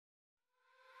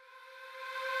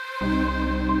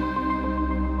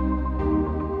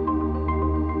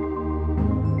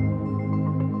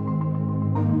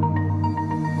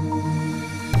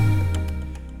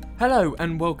Hello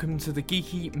and welcome to the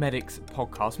Geeky Medics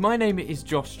podcast. My name is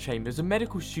Josh Chambers, a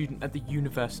medical student at the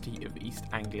University of East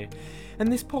Anglia,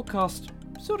 and this podcast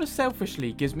sort of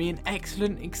selfishly gives me an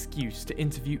excellent excuse to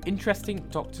interview interesting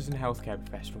doctors and healthcare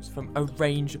professionals from a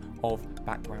range of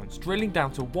backgrounds, drilling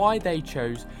down to why they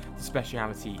chose the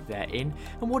speciality they're in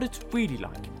and what it's really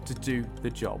like to do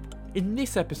the job. In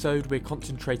this episode, we're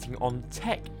concentrating on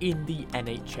tech in the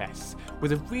NHS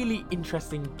with a really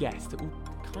interesting guest that will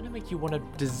kind of make you want to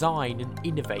design and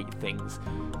innovate things.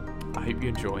 I hope you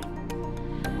enjoy.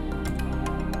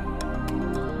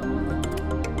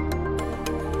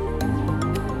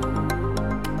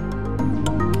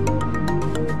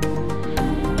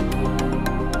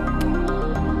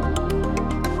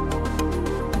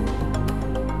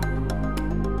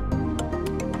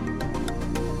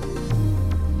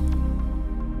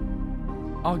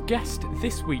 Our guest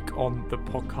this week on the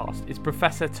podcast is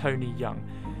Professor Tony Young.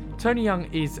 Tony Young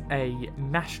is a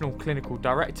National Clinical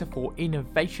Director for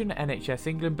Innovation at NHS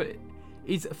England, but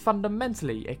is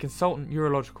fundamentally a consultant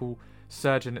neurological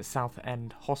surgeon at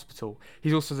Southend Hospital.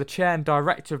 He's also the Chair and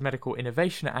Director of Medical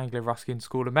Innovation at Anglia Ruskin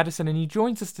School of Medicine, and he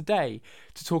joins us today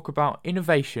to talk about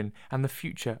innovation and the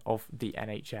future of the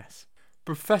NHS.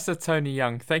 Professor Tony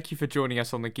Young, thank you for joining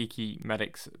us on the Geeky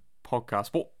Medics podcast.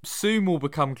 What soon will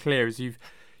become clear is you've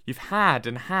had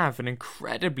and have an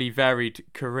incredibly varied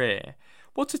career.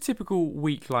 What's a typical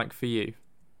week like for you?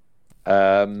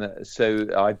 So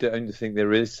I don't think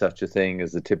there is such a thing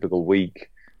as a typical week.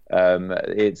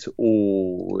 It's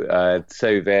all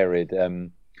so varied.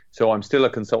 So I'm still a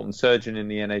consultant surgeon in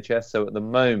the NHS. So at the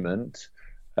moment,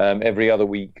 every other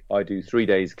week I do 3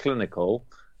 days clinical,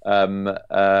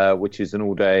 which is an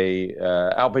all-day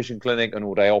outpatient clinic, an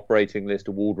all-day operating list,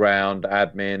 a ward round,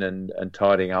 admin, and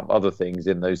tidying up other things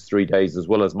in those 3 days, as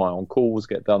well as my on-calls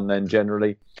get done then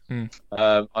generally.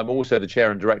 I'm also the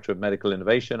Chair and Director of Medical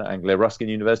Innovation at Anglia Ruskin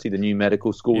University, the new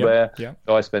medical school there. Yeah.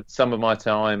 So I spent some of my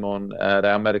time at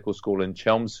our medical school in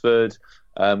Chelmsford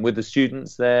with the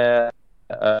students there,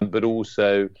 but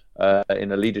also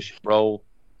in a leadership role.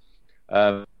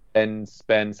 And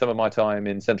spend some of my time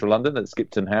in central London at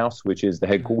Skipton House, which is the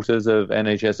headquarters of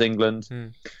NHS England,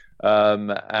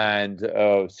 and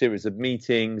a series of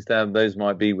meetings. Those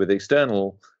might be with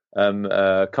external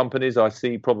companies. I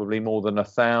see probably more than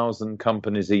 1,000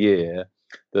 companies a year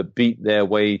that beat their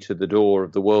way to the door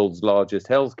of the world's largest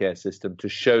healthcare system to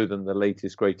show them the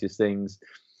latest, greatest things.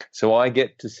 So I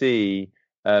get to see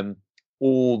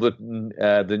all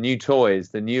the new toys,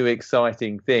 the new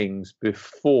exciting things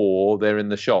before they're in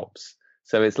the shops.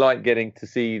 So it's like getting to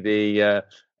see the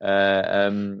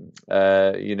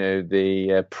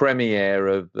premiere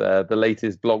of the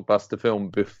latest blockbuster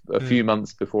film a few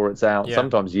months before it's out,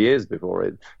 sometimes years before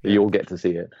it. You'll get to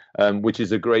see it, which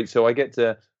is a great. So I get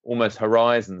to almost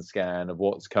horizon scan of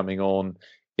what's coming on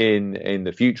in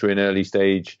the future in early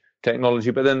stage technology.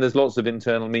 But then there's lots of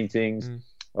internal meetings.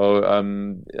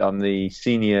 I'm the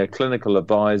senior clinical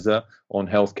advisor on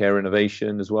healthcare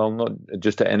innovation as well, not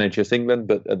just at NHS England,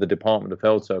 but at the Department of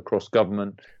Health, so across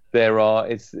government.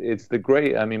 It's the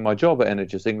great. I mean, my job at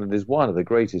NHS England is one of the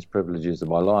greatest privileges of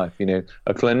my life. You know,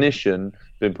 a clinician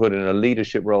been put in a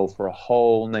leadership role for a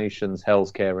whole nation's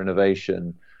healthcare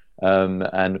innovation.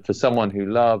 And for someone who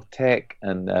loved tech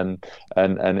and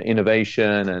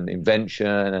innovation and invention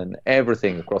and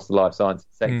everything across the life sciences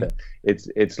sector,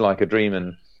 it's like a dream.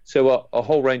 And so a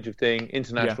whole range of things,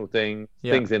 international things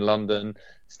in London.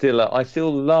 I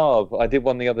still love. I did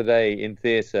one the other day in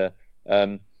theatre.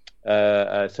 So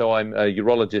I'm a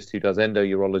urologist who does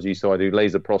endourology. So I do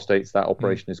laser prostates. That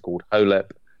operation is called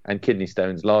HOLEP, and kidney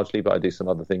stones largely, but I do some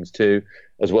other things too,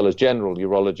 as well as general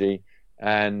urology.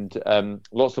 And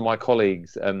lots of my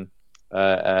colleagues get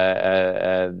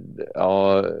a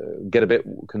bit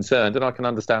concerned, and I can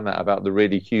understand that, about the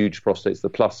really huge prostates,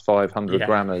 the plus 500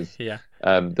 grammars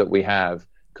that we have,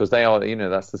 because they are,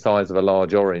 that's the size of a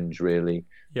large orange, really.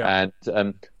 Yeah.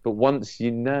 And but once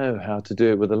you know how to do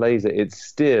it with a laser, it's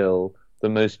still the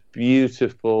most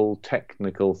beautiful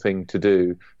technical thing to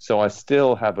do. So I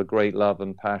still have a great love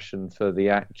and passion for the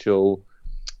actual,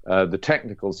 the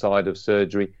technical side of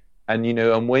surgery. And,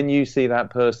 and when you see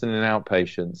that person in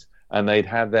outpatients and they'd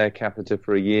had their catheter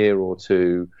for a year or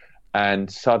two,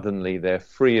 and suddenly they're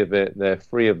free of it, they're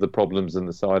free of the problems and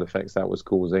the side effects that was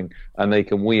causing, and they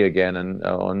can wee again and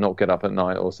or not get up at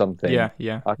night or something. I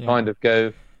kind of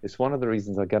go, it's one of the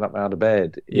reasons I get up out of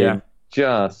bed. It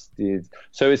just is.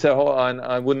 So it's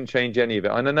I wouldn't change any of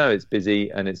it. I know it's busy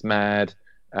and it's mad,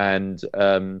 and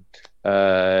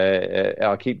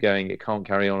I keep going, it can't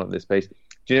carry on at this pace.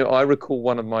 Do you know, I recall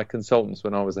one of my consultants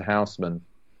when I was a houseman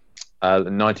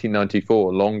in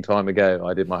 1994, a long time ago.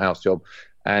 I did my house job,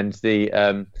 And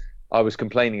I was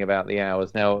complaining about the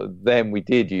hours. Now, then we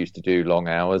did used to do long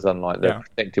hours, unlike the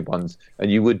protected ones, and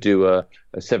you would do a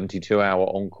 72-hour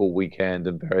on-call weekend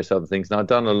and various other things. And I'd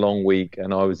done a long week,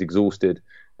 and I was exhausted.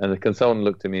 And the consultant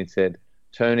looked at me and said,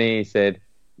 "Tony," he said,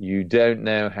 "you don't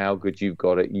know how good you've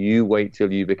got it. You wait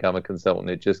till you become a consultant.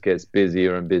 It just gets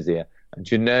busier and busier." And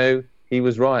he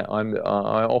was right.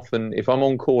 I often, if I'm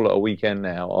on call at a weekend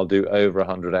now, I'll do over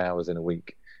 100 hours in a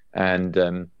week,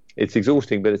 and it's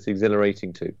exhausting, but it's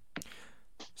exhilarating too.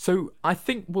 So I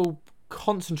think we'll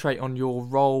concentrate on your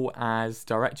role as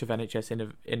Director of NHS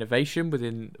Innovation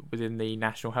within the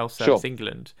National Health Service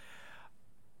England.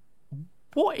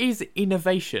 What is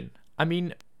innovation? I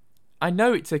mean, I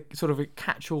know it's a sort of a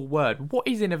catch-all word. What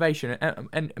is innovation?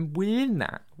 And within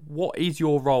that, what is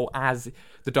your role as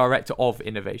the Director of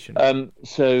Innovation?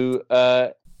 First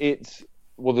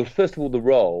of all, the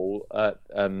role at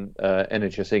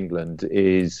NHS England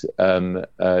is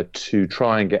to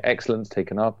try and get excellence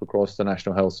taken up across the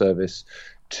National Health Service,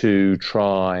 so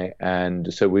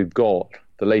we've got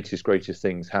the latest, greatest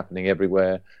things happening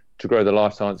everywhere, to grow the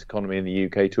life science economy in the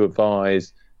UK, to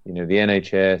advise, the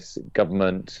NHS,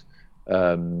 government,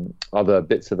 other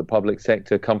bits of the public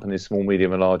sector, companies, small,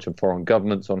 medium and large, and foreign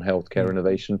governments on healthcare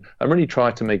innovation, and really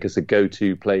try to make us a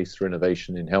go-to place for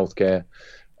innovation in healthcare.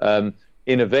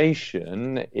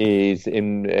 Innovation is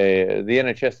in the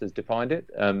NHS has defined it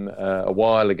a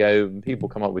while ago. People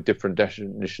come up with different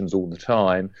definitions all the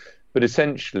time, but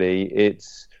essentially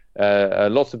it's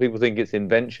lots of people think it's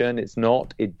invention. It's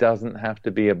not. It doesn't have to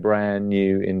be a brand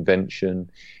new invention.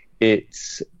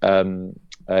 It's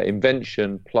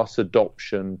invention plus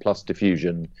adoption plus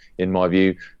diffusion, in my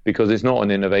view, because it's not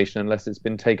an innovation unless it's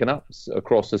been taken up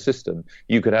across the system.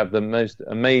 You could have the most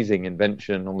amazing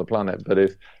invention on the planet, but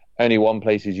if only one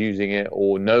place is using it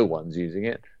or no one's using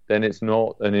it, then it's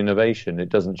not an innovation. It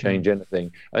doesn't change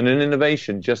anything. And an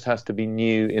innovation just has to be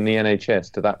new in the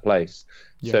NHS to that place.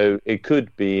 Yeah. So it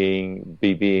could be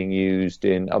being used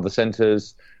in other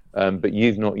centres, but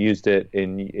you've not used it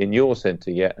in your centre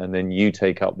yet, and then you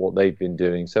take up what they've been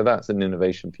doing. So that's an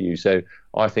innovation for you. So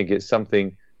I think it's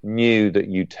something new that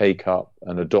you take up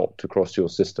and adopt across your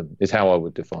system is how I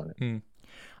would define it.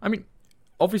 I mean,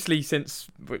 obviously, since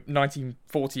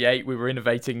 1948, we were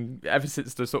innovating ever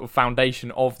since the sort of foundation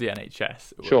of the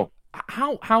NHS. Sure.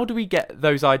 How do we get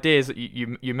those ideas that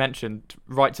you mentioned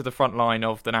right to the front line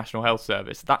of the National Health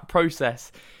Service? That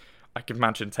process, I can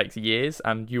imagine, takes years,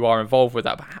 and you are involved with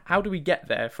that. But how do we get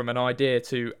there from an idea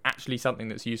to actually something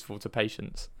that's useful to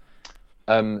patients?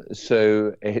 There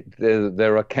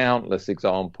are countless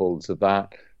examples of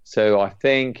that. So I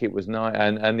think it was and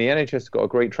the NHS has got a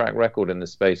great track record in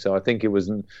this space. So I think it was,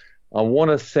 I want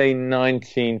to say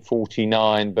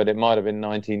 1949, but it might have been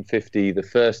 1950, the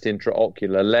first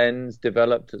intraocular lens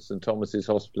developed at St Thomas's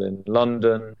Hospital in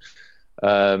London.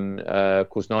 Of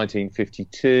course,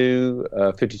 1952,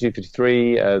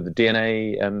 53, the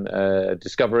DNA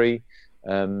discovery.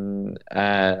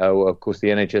 Of course, the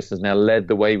NHS has now led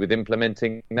the way with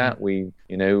implementing that. We,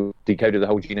 decoded the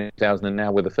whole genome in 2000, and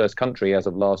now we're the first country as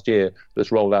of last year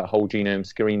that's rolled out whole genome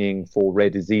screening for rare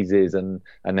diseases and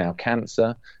now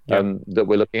cancer that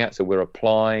we're looking at. So we're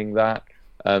applying that.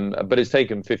 But it's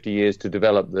taken 50 years to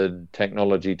develop the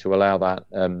technology to allow that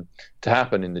to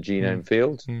happen in the genome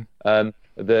field.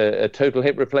 The total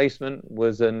hip replacement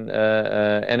was an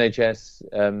NHS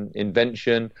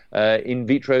invention. In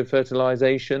vitro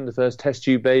fertilization, the first test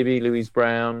tube baby, Louise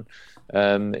Brown,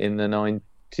 in the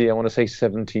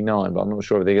 79, but I'm not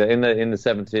sure of in the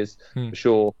 70s for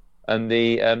sure. And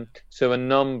so a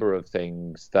number of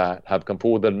things that have come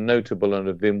forward that are notable and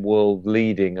have been world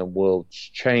leading and world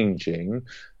changing.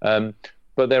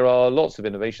 But there are lots of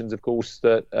innovations, of course,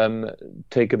 that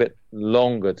take a bit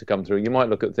longer to come through. You might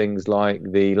look at things like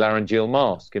the laryngeal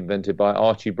mask invented by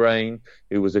Archie Brain,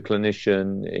 who was a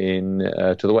clinician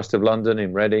to the west of London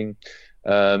in Reading,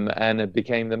 and it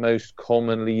became the most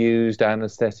commonly used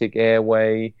anaesthetic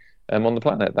airway on the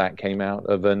planet. That came out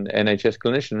of an NHS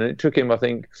clinician, and it took him, I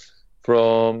think,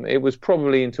 it was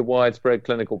probably into widespread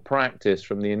clinical practice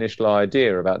from the initial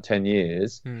idea about 10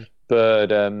 years. But,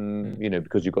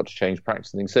 because you've got to change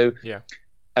practice and things. So,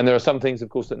 and there are some things, of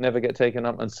course, that never get taken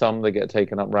up and some that get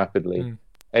taken up rapidly.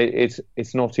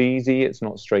 It's not easy. It's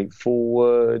not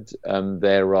straightforward.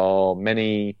 There are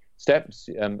many steps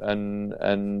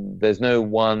and there's no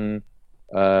one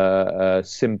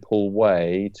simple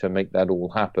way to make that all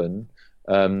happen.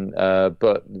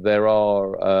 But there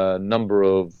are a number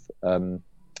of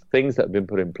things that have been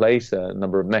put in place, a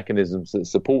number of mechanisms that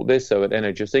support this. So at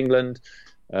NHS England,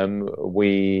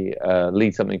 we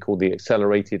lead something called the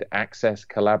Accelerated Access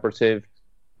Collaborative,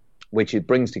 which it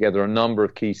brings together a number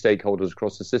of key stakeholders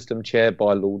across the system, chaired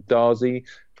by Lord Darzi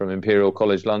from Imperial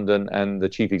College London, and the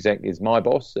chief exec is my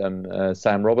boss,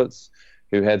 Sam Roberts,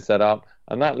 who heads that up.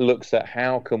 And that looks at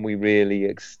how can we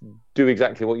really do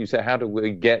exactly what you said. How do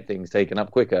we get things taken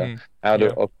up quicker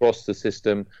across the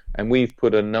system? And we've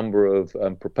put a number of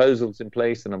proposals in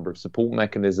place, a number of support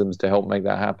mechanisms to help make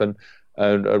that happen,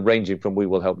 ranging from we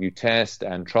will help you test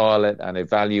and trial it and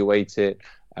evaluate it.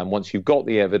 And once you've got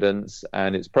the evidence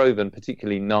and it's proven,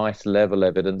 particularly nice level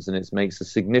evidence, and it makes a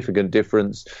significant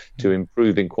difference to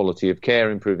improving quality of care,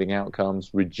 improving outcomes,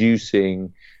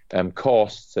 reducing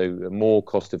costs, so more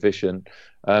cost efficient,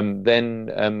 then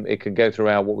it can go through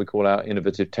what we call our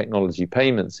innovative technology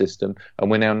payment system. And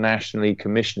we're now nationally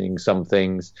commissioning some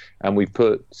things, and we've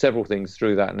put several things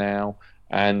through that now.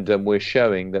 And we're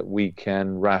showing that we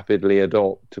can rapidly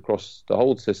adopt across the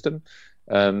whole system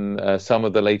some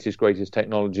of the latest, greatest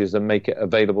technologies and make it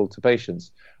available to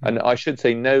patients. And I should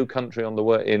say, no country on the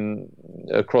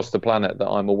across the planet that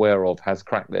I'm aware of has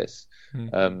cracked this.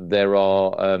 There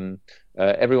are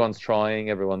everyone's trying,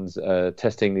 everyone's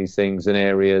testing these things in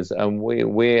areas, and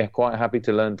we're quite happy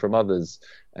to learn from others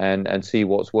and see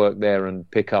what's worked there and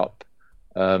pick up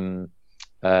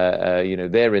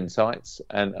their insights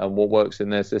and what works in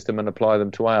their system and apply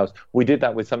them to ours. We did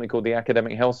that with something called the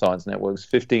Academic Health Science Networks,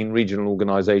 15 regional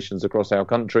organizations across our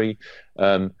country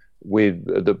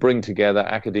that bring together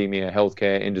academia,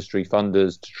 healthcare, industry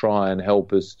funders to try and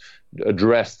help us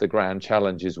address the grand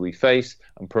challenges we face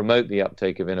and promote the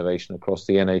uptake of innovation across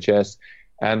the NHS.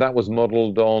 And that was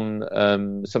modelled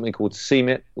on something called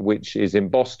CMIT, which is in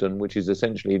Boston, which is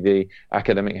essentially the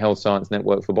Academic Health Science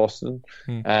Network for Boston.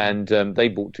 And they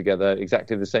brought together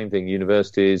exactly the same thing: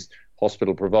 universities,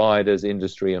 hospital providers,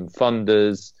 industry and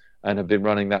funders, and have been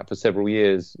running that for several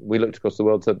years. We looked across the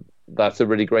world, said, that's a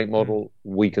really great model.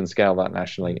 We can scale that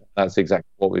nationally. That's exactly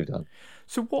what we've done.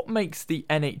 So what makes the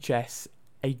NHS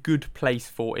a good place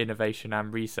for innovation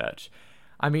and research?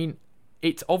 I mean,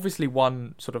 it's obviously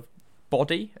one sort of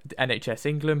body, NHS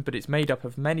England, but it's made up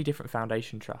of many different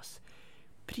foundation trusts.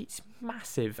 But it's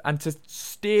massive, and to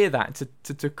steer that,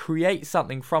 to create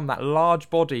something from that large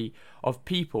body of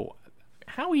people,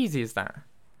 how easy is that?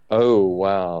 Oh,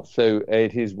 wow. So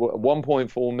it is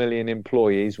 1.4 million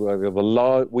employees. We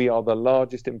are the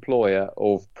largest employer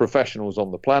of professionals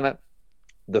on the planet,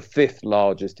 the fifth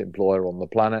largest employer on the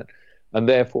planet. And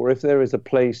therefore, if there is a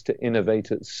place to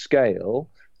innovate at scale,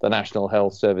 the National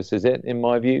Health Service is it, in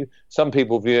my view. Some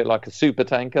people view it like a super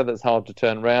tanker that's hard to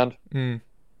turn around.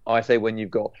 I say when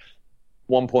you've got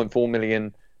 1.4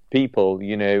 million people,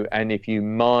 and if you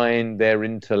mine their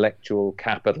intellectual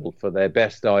capital for their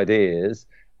best ideas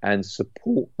and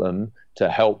support them to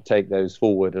help take those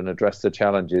forward and address the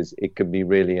challenges, it can be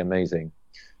really amazing.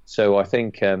 So I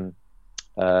think I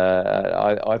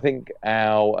think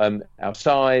our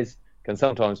size can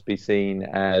sometimes be seen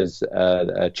as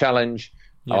a challenge.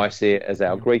 I see it as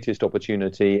our greatest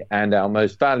opportunity, and our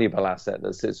most valuable asset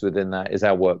that sits within that is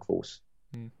our workforce.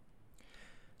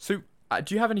 So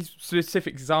do you have any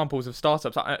specific examples of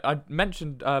startups? I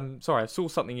mentioned, I saw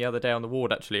something the other day on the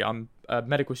ward, actually. I'm a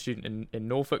medical student in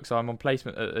Norfolk, so I'm on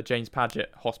placement at James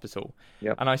Paget Hospital.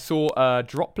 And I saw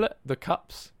Droplet, the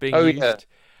cups, being used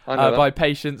by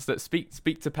patients that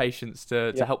speak to patients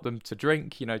to help them to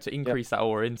drink, to increase that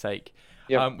oral intake,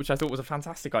 which I thought was a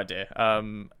fantastic idea.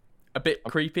 A bit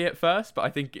creepy at first, but I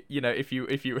think if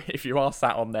you are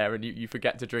sat on there and you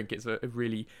forget to drink, it's a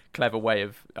really clever way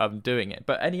of doing it.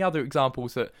 But any other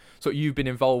examples that sort of you've been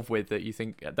involved with that you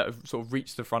think that have sort of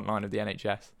reached the front line of the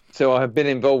NHS? So I have been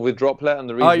involved with Droplet, and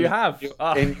the reason you have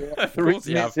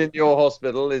it's in your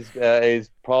hospital is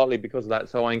partly because of that.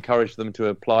 So I encouraged them to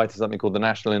apply to something called the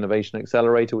National Innovation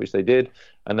Accelerator, which they did,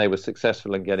 and they were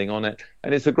successful in getting on it.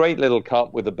 And it's a great little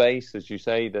cup with a base, as you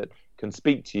say, that can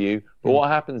speak to you. But what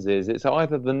happens is it's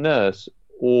either the nurse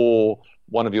or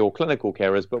one of your clinical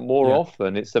carers, but more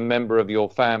often it's a member of your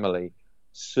family.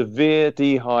 Severe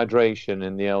dehydration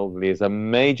in the elderly is a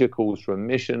major cause for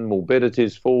remission,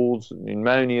 morbidities, falls,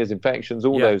 pneumonias, infections,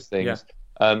 all those things.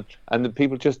 And the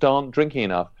people just aren't drinking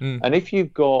enough. And if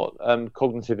you've got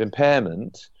cognitive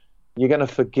impairment, you're going to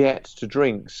forget to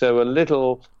drink. So a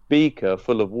little beaker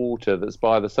full of water that's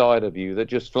by the side of you that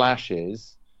just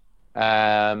flashes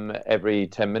every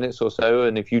 10 minutes or so,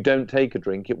 and if you don't take a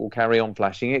drink, it will carry on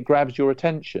flashing. It grabs your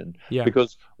attention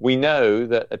because we know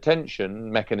that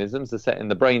attention mechanisms are set in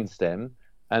the brainstem,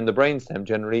 and the brainstem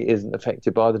generally isn't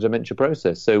affected by the dementia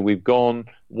process. So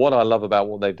what I love about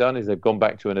what they've done is they've gone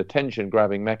back to an attention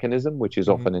grabbing mechanism, which is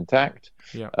often intact.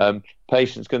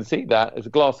 Patients can see that as a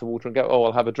glass of water and go, oh,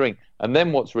 I'll have a drink. And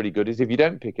then what's really good is if you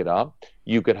don't pick it up,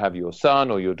 you could have your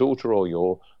son or your daughter or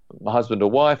your my husband or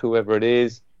wife, whoever it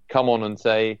is, come on and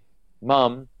say,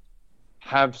 Mum,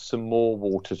 have some more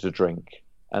water to drink.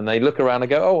 And they look around and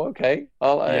go, oh, okay.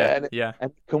 And it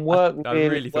can work I really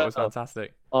really thought well. it was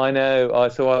fantastic. I know. I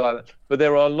like that. But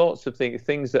there are lots of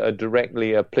things that are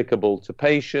directly applicable to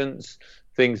patients.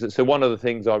 So one of the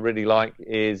things I really like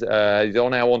is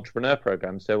on our entrepreneur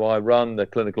program. So I run the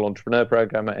clinical entrepreneur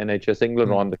program at NHS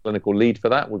England. I'm the clinical lead for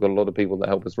that. We've got a lot of people that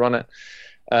help us run it.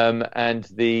 One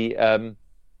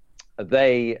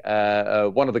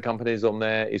of the companies on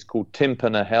there is called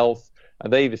Timpana Health,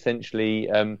 and they've essentially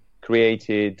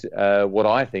created what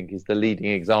I think is the leading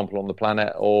example on the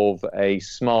planet of a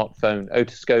smartphone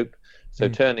otoscope. So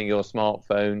turning your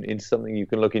smartphone into something you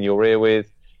can look in your ear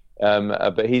with.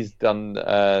 But he's done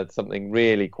something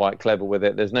really quite clever with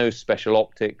it. There's no special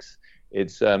optics.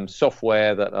 It's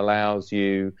software that allows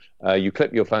you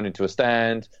clip your phone into a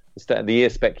stand. The ear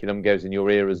speculum goes in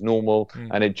your ear as normal,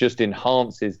 and it just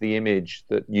enhances the image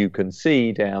that you can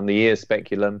see down the ear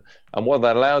speculum. And what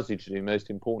that allows you to do, most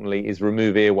importantly, is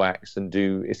remove earwax and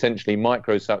do essentially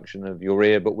microsuction of your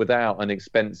ear, but without an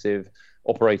expensive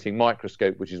operating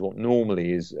microscope, which is what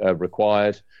normally is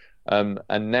required.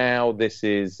 And now this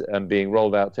is being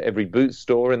rolled out to every Boots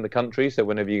store in the country. So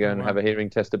whenever you go and have a hearing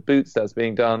test at Boots, that's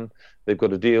being done. They've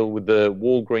got a deal with the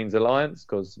Walgreens Alliance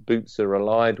because Boots are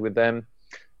allied with them.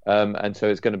 And so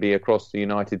it's going to be across the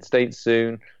United States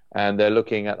soon. And they're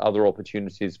looking at other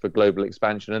opportunities for global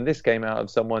expansion. And this came out of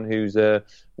someone who's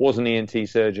was an ENT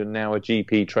surgeon, now a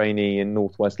GP trainee in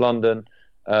Northwest London.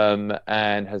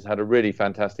 And has had a really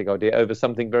fantastic idea over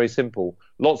something very simple.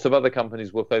 Lots of other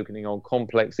companies were focusing on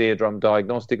complex eardrum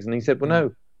diagnostics, and he said, well,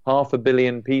 no, 500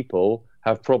 million people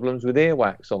have problems with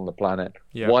earwax on the planet.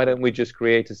 Why don't we just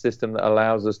create a system that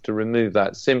allows us to remove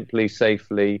that simply,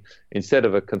 safely, instead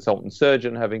of a consultant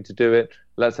surgeon having to do it?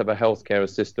 Let's have a healthcare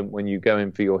assistant when you go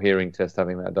in for your hearing test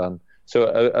having that done. So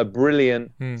a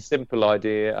brilliant, simple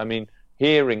idea. I mean,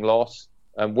 hearing loss,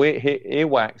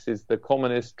 earwax is the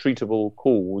commonest treatable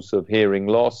cause of hearing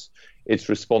loss. It's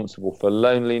responsible for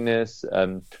loneliness,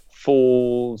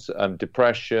 falls,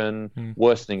 depression,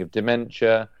 worsening of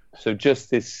dementia. So just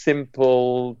this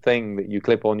simple thing that you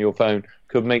clip on your phone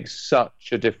could make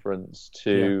such a difference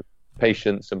to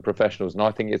patients and professionals. And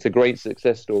I think it's a great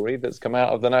success story that's come out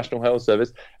of the National Health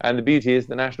Service. And the beauty is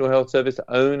the National Health Service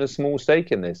own a small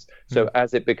stake in this. So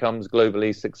as it becomes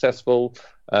globally successful,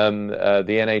 the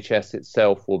NHS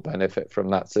itself will benefit from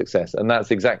that success. And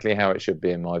that's exactly how it should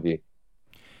be, in my view.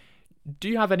 Do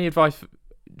you have any advice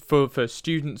for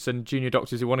students and junior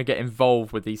doctors who want to get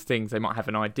involved with these things? They might have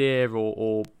an idea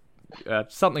or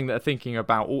something that they're thinking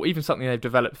about, or even something they've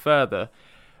developed further,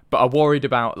 but are worried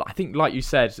about, I think, like you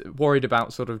said, worried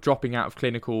about sort of dropping out of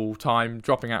clinical time,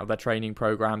 dropping out of their training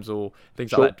programs or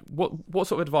things like that. What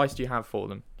sort of advice do you have for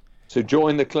them? So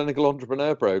join the clinical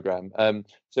entrepreneur program.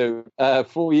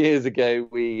 4 years ago,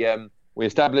 we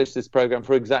established this program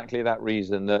for exactly that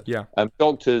reason, that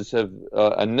doctors have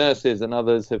and nurses and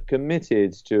others have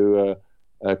committed to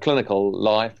a clinical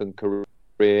life and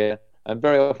career, and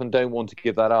very often don't want to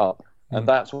give that up. And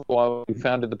that's why we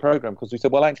founded the program, because we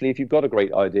said, well, actually, if you've got a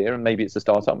great idea and maybe it's a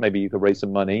startup, maybe you could raise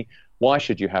some money, why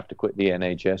should you have to quit the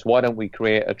NHS? Why don't we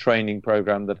create a training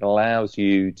program that allows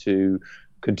you to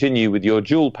continue with your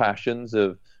dual passions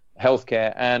of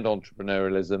healthcare and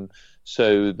entrepreneurialism?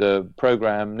 So the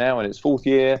program now in its fourth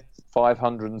year,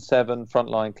 507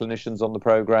 frontline clinicians on the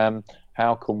program.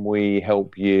 How can we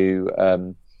help you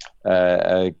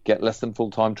get less than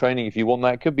full-time training? If you want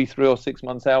that, it could be 3 or 6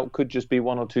 months out, could just be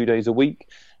 1 or 2 days a week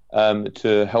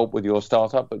to help with your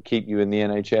startup, but keep you in the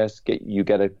NHS,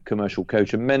 get a commercial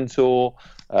coach and mentor,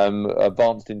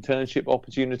 advanced internship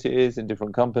opportunities in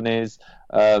different companies,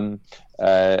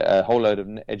 a whole load of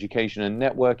education and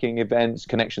networking events,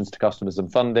 connections to customers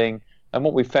and funding. And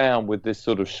what we found with this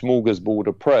sort of smorgasbord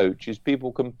approach is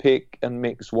people can pick and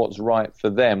mix what's right for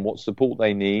them, what support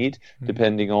they need,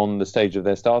 depending on the stage of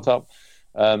their startup.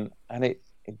 And it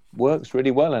works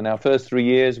really well. In our first 3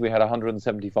 years, we had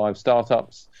 175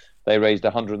 startups. They raised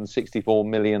 £164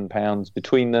 million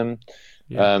between them.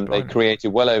 They created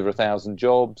well over 1,000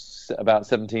 jobs, about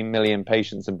 17 million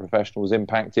patients and professionals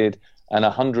impacted, and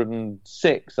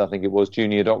 106, I think it was,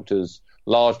 junior doctors,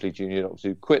 largely junior doctors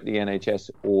who quit the NHS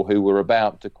or who were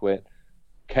about to quit,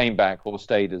 came back or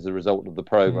stayed as a result of the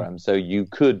program. So you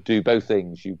could do both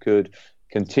things. You could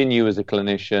continue as a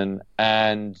clinician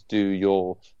and do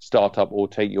your startup or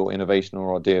take your innovation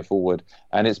or idea forward.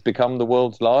 And it's become the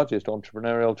world's largest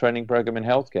entrepreneurial training program in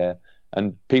healthcare.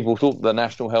 And people thought the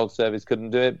National Health Service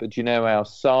couldn't do it, but our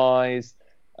size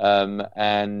and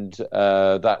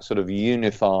that sort of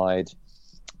unified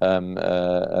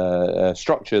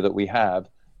structure that we have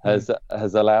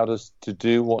has allowed us to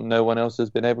do what no one else has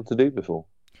been able to do before.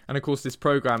 And of course, this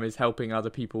program is helping other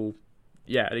people,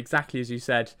 exactly as you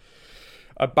said,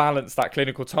 balance that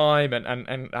clinical time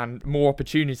and more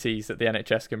opportunities that the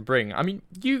NHS can bring. I mean,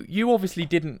 you obviously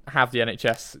didn't have the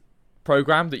NHS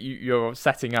program that you're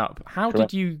setting up. How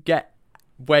Correct. did you get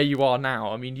where you are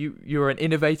now? I mean, you're an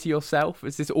innovator yourself.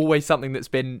 Is this always something that's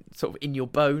been sort of in your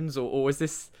bones, or is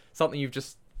this something you've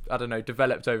just, I don't know,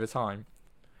 developed over time?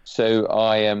 So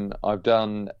I've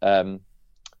done 4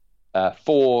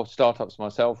 startups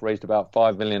myself, raised about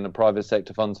 5 million in private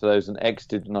sector funds for those, and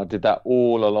exited, and I did that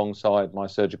all alongside my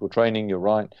surgical training. You're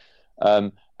right,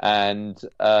 but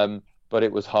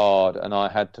it was hard, and I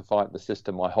had to fight the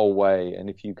system my whole way.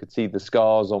 And if you could see the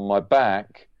scars on my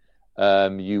back,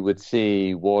 you would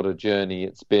see what a journey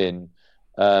it's been.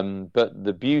 But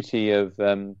the beauty of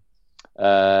the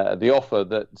offer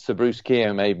that Sir Bruce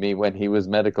Keogh made me when he was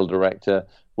medical director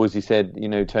was, he said,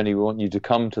 Tony, we want you to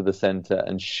come to the centre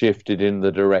and shift it in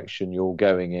the direction you're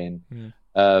going in.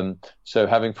 So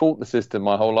having fought the system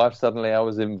my whole life, suddenly I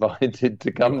was invited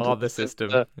to come to the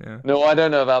system. Yeah. No, I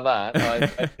don't know about that.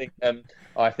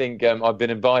 I think I've been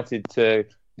invited to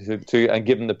and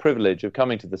given the privilege of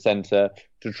coming to the centre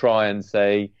to try and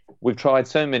say, we've tried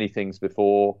so many things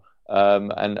before,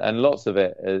 and lots of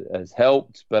it has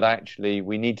helped, but actually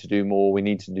we need to do more. We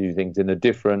need to do things in a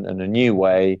different and a new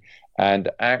way. And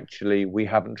actually, we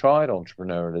haven't tried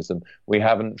entrepreneurialism. We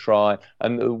haven't tried.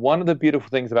 And one of the beautiful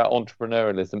things about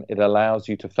entrepreneurialism, it allows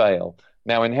you to fail.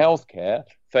 Now, in healthcare,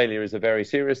 failure is a very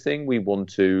serious thing. We want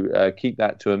to keep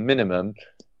that to a minimum.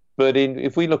 But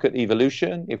if we look at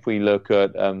evolution, if we look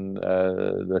at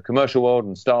the commercial world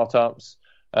and startups,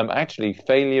 actually,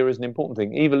 failure is an important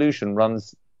thing. Evolution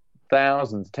runs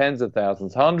thousands, tens of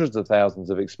thousands, hundreds of thousands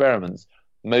of experiments.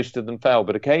 Most of them fail,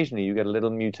 but occasionally you get a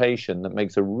little mutation that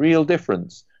makes a real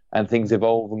difference and things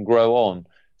evolve and grow on.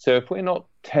 So if we're not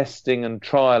testing and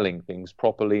trialing things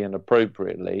properly and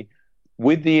appropriately,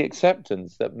 with the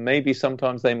acceptance that maybe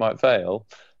sometimes they might fail,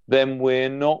 then we're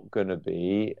not going to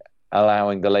be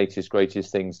allowing the latest,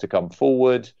 greatest things to come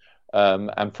forward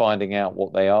and finding out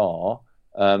what they are,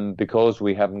 because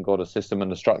we haven't got a system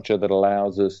and a structure that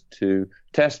allows us to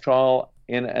test, trial,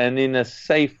 do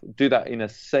that in a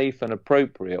safe and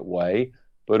appropriate way,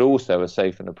 but also a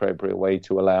safe and appropriate way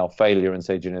to allow failure and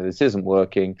say, this isn't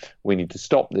working. We need to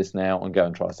stop this now and go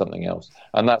and try something else.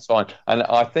 And that's fine. And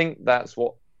I think that's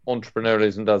what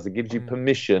entrepreneurialism does. It gives you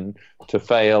permission to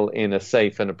fail in a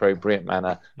safe and appropriate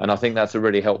manner. And I think that's a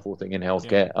really helpful thing in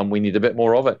healthcare, and we need a bit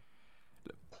more of it.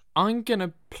 I'm going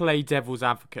to play devil's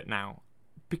advocate now,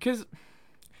 because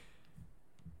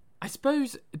I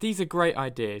suppose these are great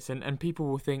ideas, and people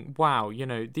will think, wow,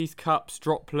 these cups,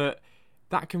 droplet,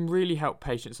 that can really help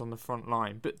patients on the front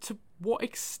line. But to what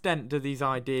extent do these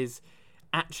ideas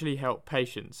actually help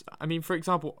patients? I mean, for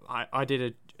example, I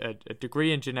did a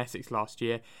degree in genetics last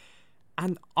year,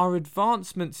 and our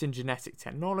advancements in genetic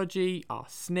technology, our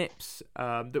SNPs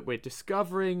that we're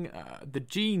discovering, the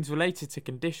genes related to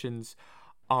conditions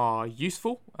are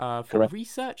useful for Correct.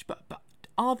 research, but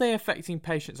are they affecting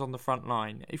patients on the front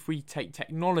line? If we take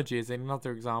technology as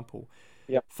another example,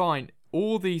 fine,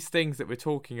 all these things that we're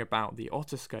talking about, the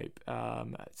otoscope,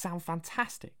 sound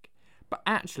fantastic. But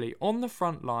actually, on the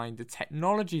front line, the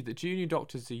technology that junior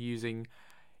doctors are using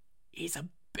is a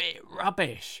bit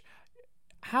rubbish.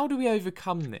 How do we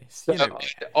overcome this?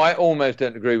 I almost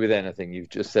don't agree with anything you've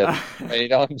just said.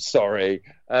 I'm sorry.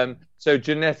 So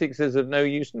genetics is of no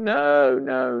use?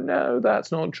 No,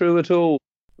 that's not true at all.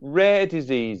 Rare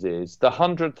diseases, the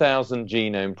 100,000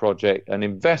 Genome Project, an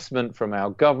investment from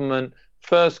our government,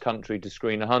 first country to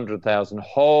screen 100,000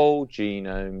 whole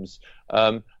genomes.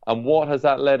 And what has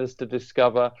that led us to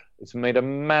discover? It's made a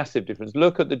massive difference.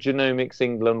 Look at the Genomics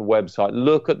England website.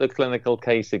 Look at the clinical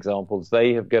case examples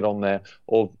they have got on there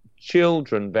of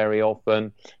children very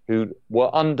often who were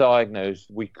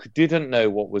undiagnosed. We didn't know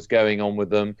what was going on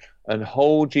with them. And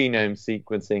whole genome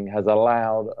sequencing has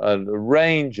allowed a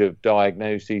range of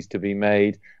diagnoses to be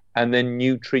made, and then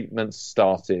new treatments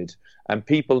started. And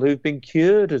people who've been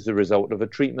cured as a result of a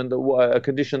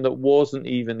condition that wasn't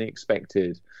even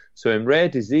expected. So in rare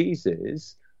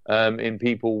diseases, in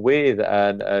people with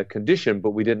a condition,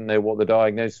 but we didn't know what the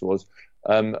diagnosis was,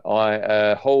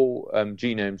 whole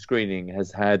genome screening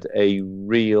has had a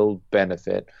real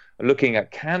benefit. Looking at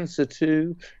cancer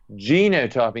too,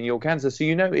 genotyping your cancer, so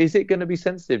is it going to be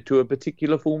sensitive to a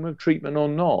particular form of treatment or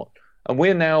not? And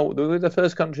we're the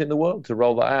first country in the world to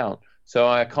roll that out. So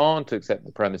I can't accept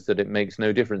the premise that it makes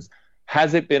no difference.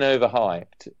 Has it been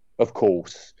overhyped? Of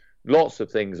course. lots of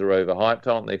things are overhyped,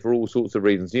 aren't they, for all sorts of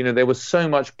reasons. There was so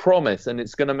much promise, and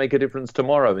it's going to make a difference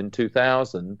tomorrow in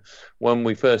 2000 when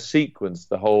we first sequenced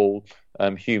the whole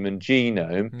human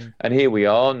genome. And here we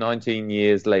are 19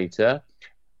 years later.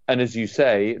 And as you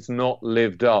say, it's not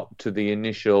lived up to the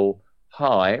initial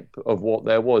hype of what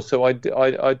there was. So I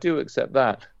do accept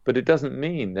that. But it doesn't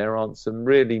mean there aren't some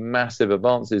really massive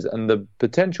advances and the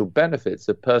potential benefits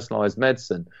of personalized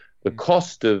medicine. The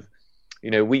cost of,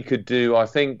 we could do, I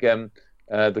think,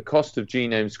 the cost of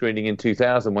genome screening in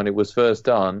 2000 when it was first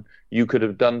done, you could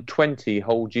have done 20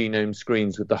 whole genome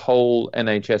screens with the whole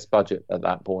NHS budget at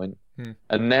that point.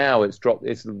 And now it's dropped.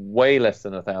 It's way less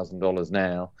than $1,000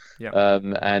 now,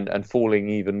 and falling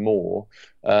even more.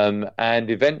 And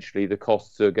eventually, the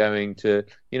costs are going to,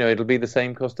 it'll be the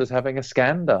same cost as having a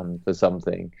scan done for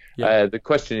something. The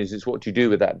question is what do you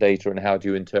do with that data and how do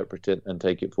you interpret it and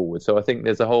take it forward? So I think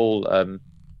there's a whole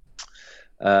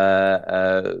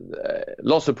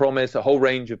lots of promise, a whole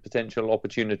range of potential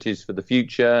opportunities for the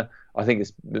future. I think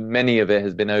many of it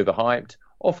has been overhyped,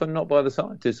 often not by the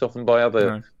scientists, often by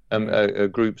other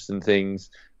groups and things,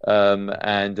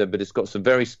 but it's got some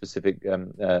very specific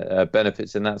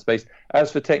benefits in that space. As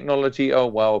for technology,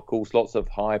 of course, lots of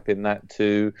hype in that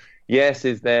too. Yes,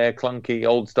 is there clunky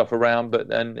old stuff around, but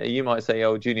then you might say,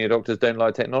 junior doctors don't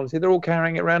like technology. They're all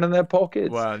carrying it around in their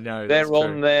pockets. Well, no, they're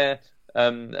on their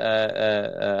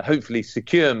hopefully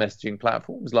secure messaging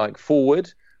platforms like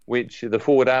Forward, the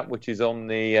Forward app, which is on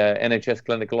the NHS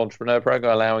Clinical Entrepreneur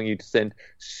Program, allowing you to send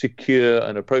secure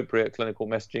and appropriate clinical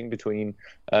messaging between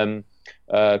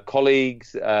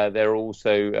colleagues. There are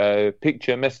also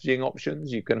picture messaging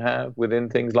options you can have within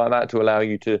things like that to allow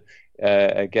you to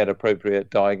get appropriate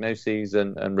diagnoses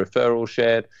and referrals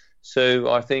shared.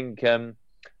 So I think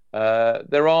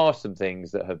there are some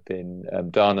things that have been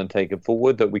done and taken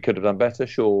forward that we could have done better,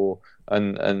 sure,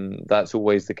 and that's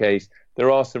always the case. There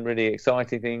are some really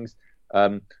exciting things,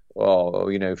 from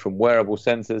wearable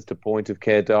sensors to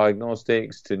point-of-care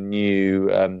diagnostics to new,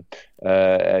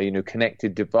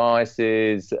 connected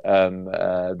devices,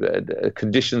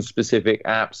 condition-specific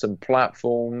apps and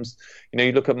platforms.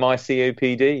 You look at My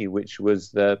COPD, which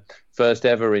was the first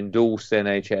ever endorsed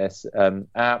NHS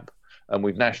app, and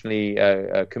we've nationally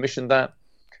commissioned that.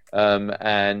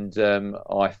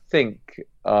 I think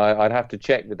I'd have to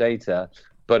check the data,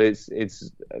 but it's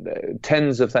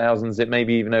tens of thousands, it may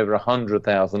be even over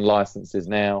 100,000 licenses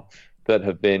now that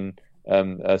have been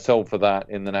sold for that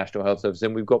in the National Health Service.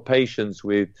 And we've got patients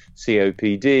with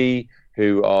COPD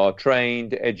who are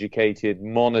trained, educated,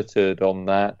 monitored on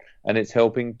that, and it's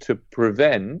helping to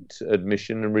prevent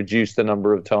admission and reduce the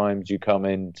number of times you come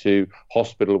into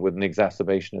hospital with an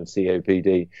exacerbation of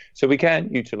COPD. So we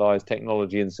can utilize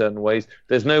technology in certain ways.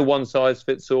 There's no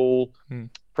one-size-fits-all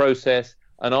process,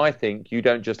 and I think you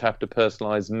don't just have to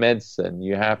personalize medicine,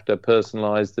 you have to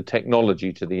personalize the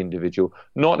technology to the individual.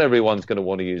 Not everyone's going to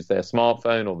want to use their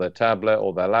smartphone or their tablet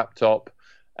or their laptop.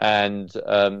 And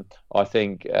I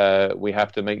think we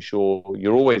have to make sure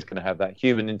you're always going to have that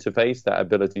human interface, that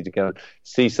ability to go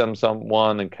see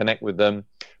someone and connect with them.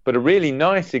 But a really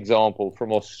nice example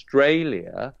from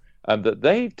Australia that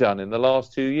they've done in the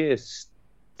last 2 years,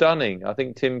 stunning. I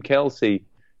think Tim Kelsey,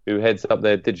 who heads up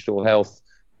their digital health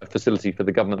facility for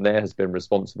the government there, has been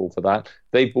responsible for that.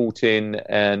 They brought in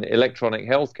an electronic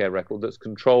healthcare record that's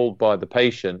controlled by the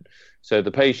patient. So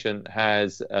the patient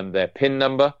has their PIN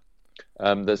number,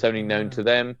 that's only known to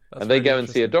them, and they go and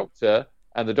see a doctor,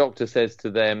 and the doctor says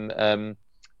to them,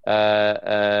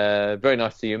 very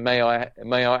nice to you, may I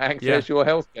access your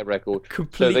healthcare record?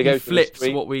 Completely so they go flips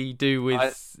what we do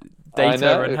with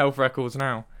data and health records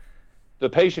now. The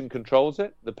patient controls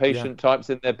it. The patient types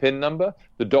in their PIN number.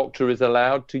 The doctor is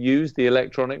allowed to use the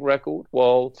electronic record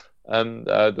while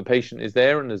the patient is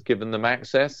there and has given them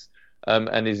access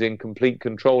and is in complete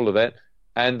control of it.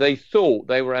 And they thought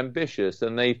they were ambitious,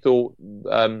 and they thought,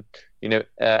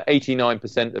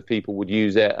 89% of people would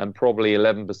use it, and probably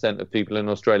 11% of people in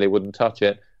Australia wouldn't touch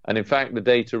it. And in fact, the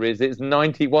data is it's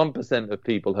 91% of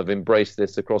people have embraced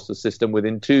this across the system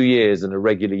within 2 years and are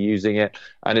regularly using it.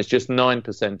 And it's just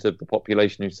 9% of the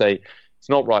population who say, it's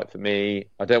not right for me,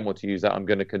 I don't want to use that, I'm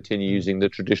going to continue using the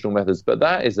traditional methods. But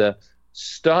that is a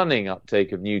stunning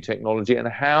uptake of new technology, and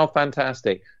how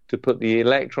fantastic to put the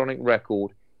electronic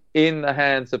record in the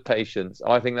hands of patients.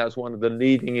 I think that's one of the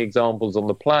leading examples on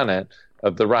the planet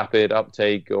of the rapid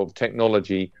uptake of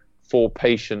technology for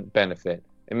patient benefit.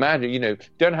 Imagine, you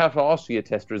don't have to ask for your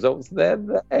test results. They're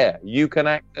there. You can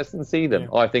access and see them.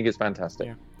 I think it's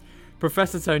fantastic.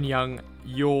 Professor Tony Young,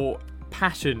 your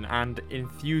passion and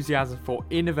enthusiasm for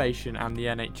innovation and the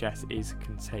NHS is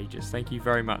contagious. Thank you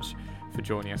very much for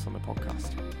joining us on the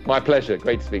podcast. My pleasure.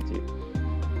 Great to speak to you.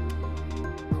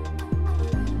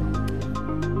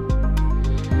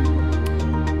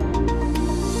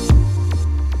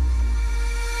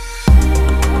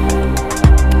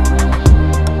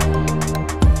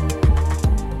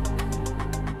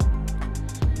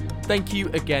 Thank you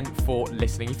again for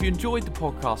listening. If you enjoyed the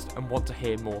podcast and want to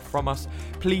hear more from us,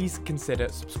 please consider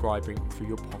subscribing through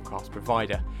your podcast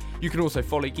provider. You can also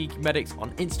follow Geeky Medics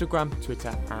on Instagram, Twitter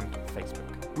and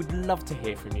Facebook. We'd love to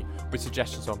hear from you with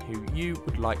suggestions on who you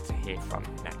would like to hear from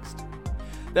next.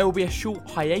 There will be a short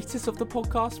hiatus of the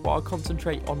podcast while I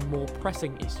concentrate on more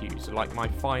pressing issues like my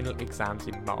final exams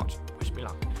in March. Wish me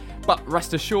luck. But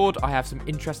rest assured, I have some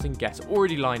interesting guests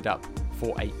already lined up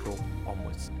for April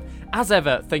onwards. As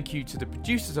ever, thank you to the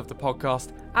producers of the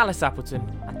podcast, Alice Appleton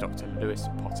and Dr. Lewis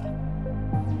Potter.